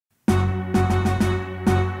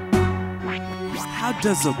How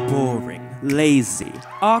does a boring, lazy,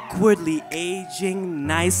 awkwardly aging,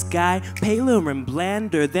 nice guy, paler and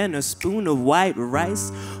blander than a spoon of white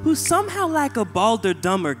rice, who's somehow like a balder,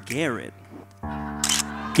 dumber Garrett,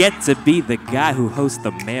 get to be the guy who hosts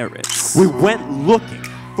the Merritts? We went looking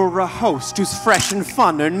for a host who's fresh and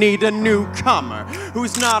funner, need a newcomer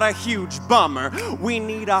who's not a huge bummer. We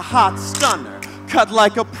need a hot stunner, cut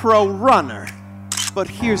like a pro runner. But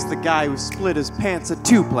here's the guy who split his pants at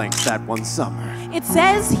 2 blanks that one summer. It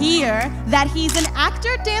says here that he's an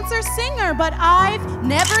actor, dancer, singer, but I've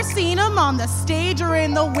never seen him on the stage or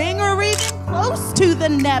in the wing or even close to the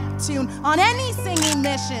Neptune on any singing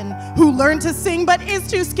mission. Who learned to sing but is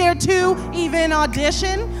too scared to even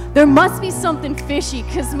audition? There must be something fishy,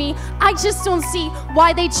 cause I just don't see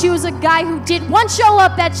why they choose a guy who did one show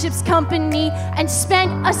up at Chip's Company and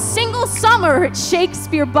spent a single summer at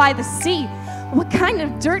Shakespeare by the Sea. What kind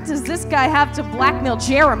of dirt does this guy have to blackmail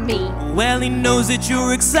Jeremy? Well, he knows that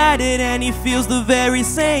you're excited and he feels the very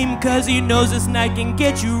same, cause he knows this night can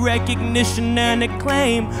get you recognition and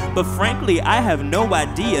acclaim. But frankly, I have no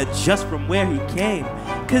idea just from where he came,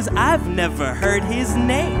 cause I've never heard his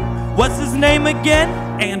name. What's his name again?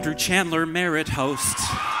 Andrew Chandler, Merritt host.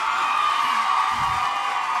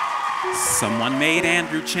 Someone made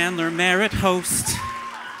Andrew Chandler Merritt host.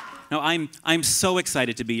 No, I'm so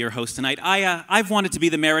excited to be your host tonight. I've wanted to be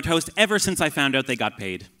the Merritt host ever since I found out they got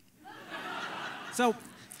paid. So,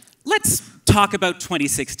 let's talk about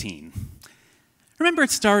 2016. Remember it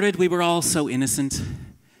started, we were all so innocent.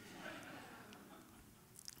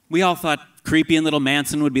 We all thought Creepy and Little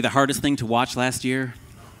Manson would be the hardest thing to watch last year.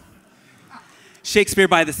 Shakespeare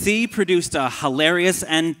by the Sea produced a hilarious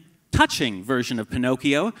and touching version of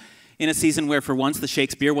Pinocchio in a season where for once the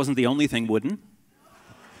Shakespeare wasn't the only thing wooden.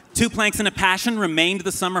 2 Planks and a Passion remained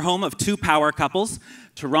the summer home of 2 power couples,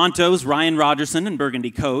 Toronto's Ryan Rogerson and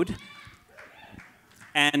Burgundy Code,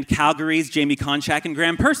 and Calgary's Jamie Konchak and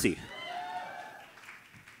Graham Percy.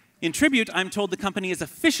 In tribute, I'm told the company is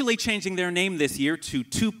officially changing their name this year to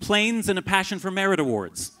 2 Planes and a Passion for Merit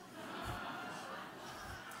Awards.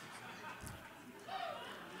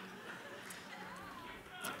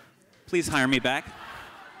 Please hire me back.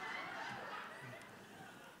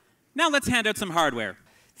 Now let's hand out some hardware.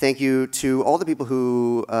 Thank you to all the people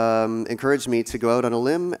who encouraged me to go out on a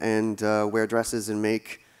limb and wear dresses and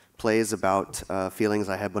make plays about feelings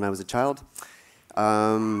I had when I was a child.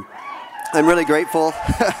 I'm really grateful.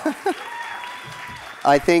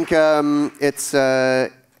 I think it's a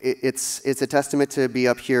testament to be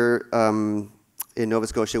up here in Nova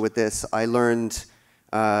Scotia with this. I learned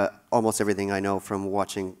almost everything I know from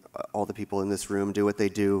watching all the people in this room do what they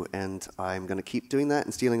do, and I'm going to keep doing that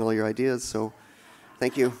and stealing all your ideas. So.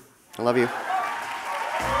 Thank you. I love you.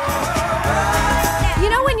 You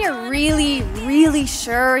know when you're really, really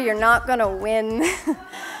sure you're not going to win?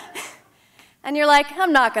 And you're like,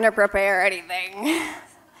 I'm not going to prepare anything.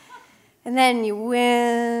 And then you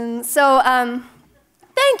win. So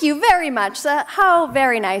thank you very much. How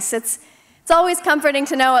very nice. It's always comforting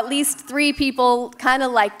to know at least 3 people kind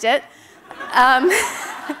of liked it.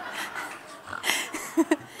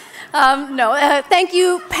 Thank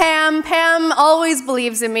you, Pam. Pam always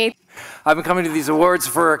believes in me. I've been coming to these awards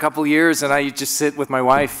for a couple years, and I just sit with my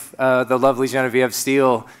wife, the lovely Genevieve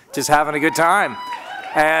Steele, just having a good time.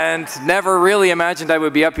 And never really imagined I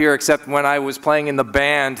would be up here except when I was playing in the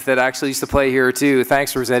band that actually used to play here too.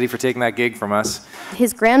 Thanks, Rossetti, for taking that gig from us.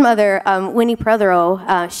 His grandmother, Winnie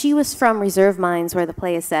Prothero, she was from Reserve Mines where the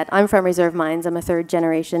play is set. I'm from Reserve Mines. I'm a 3rd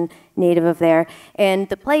generation native of there. And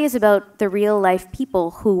the play is about the real life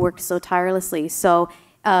people who worked so tirelessly. So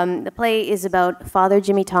the play is about Father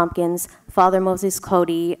Jimmy Tompkins, Father Moses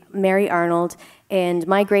Cody, Mary Arnold, and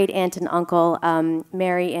my great aunt and uncle,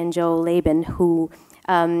 Mary and Joe Laban, who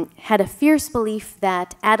had a fierce belief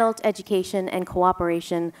that adult education and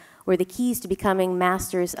cooperation were the keys to becoming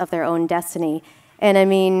masters of their own destiny. And I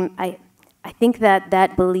mean, I think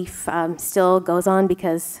that belief still goes on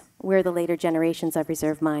because we're the later generations of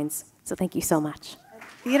Reserve Mines. So thank you so much.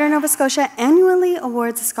 Theatre Nova Scotia annually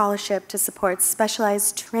awards a scholarship to support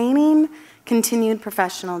specialized training, continued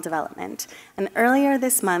professional development. And earlier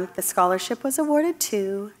this month, the scholarship was awarded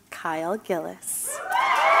to Kyle Gillis.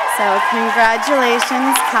 So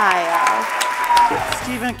congratulations, Kyle.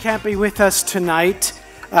 Stephen can't be with us tonight,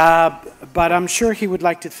 but I'm sure he would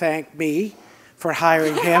like to thank me for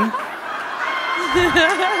hiring him.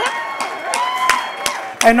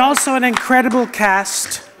 And also an incredible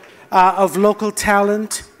cast of local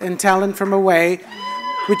talent and talent from away,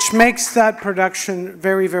 which makes that production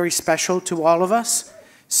very, very special to all of us.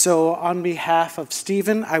 So on behalf of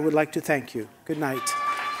Stephen, I would like to thank you. Good night.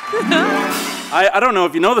 I don't know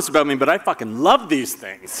if you know this about me, but I fucking love these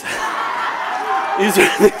things. These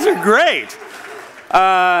are great.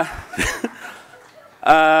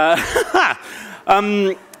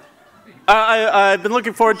 I've been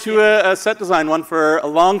looking forward to a set design one for a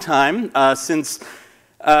long time. Since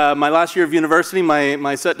my last year of university,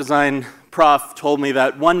 my set design prof told me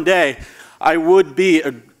that one day I would be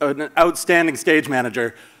an outstanding stage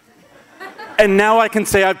manager. And now I can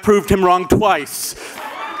say I've proved him wrong twice.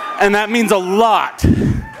 And that means a lot.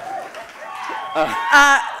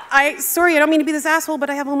 Sorry, I don't mean to be this asshole,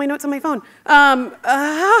 but I have all my notes on my phone.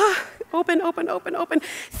 Open.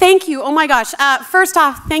 Thank you, oh my gosh. First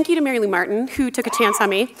off, thank you to Mary Lou Martin, who took a chance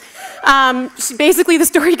on me. Basically, the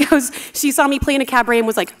story goes, she saw me play in a cabaret and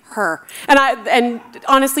was like, her. And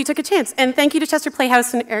honestly took a chance. And thank you to Chester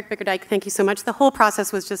Playhouse and Eric Bickerdike, thank you so much. The whole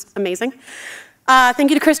process was just amazing. Thank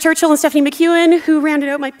you to Chris Churchill and Stephanie McEwen, who rounded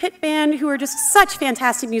out my pit band, who are just such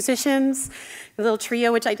fantastic musicians. A little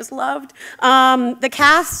trio, which I just loved. The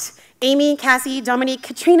cast, Amy, Cassie, Dominique,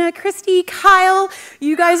 Katrina, Christy, Kyle,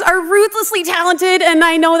 you guys are ruthlessly talented, and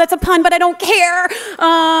I know that's a pun, but I don't care.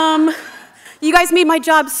 You guys made my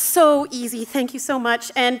job so easy. Thank you so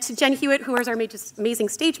much. And to Jen Hewitt, who is our amazing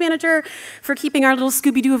stage manager, for keeping our little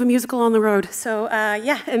Scooby-Doo of a musical on the road. So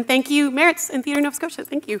yeah, and thank you, Merritt and Theatre Nova Scotia.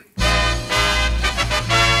 Thank you.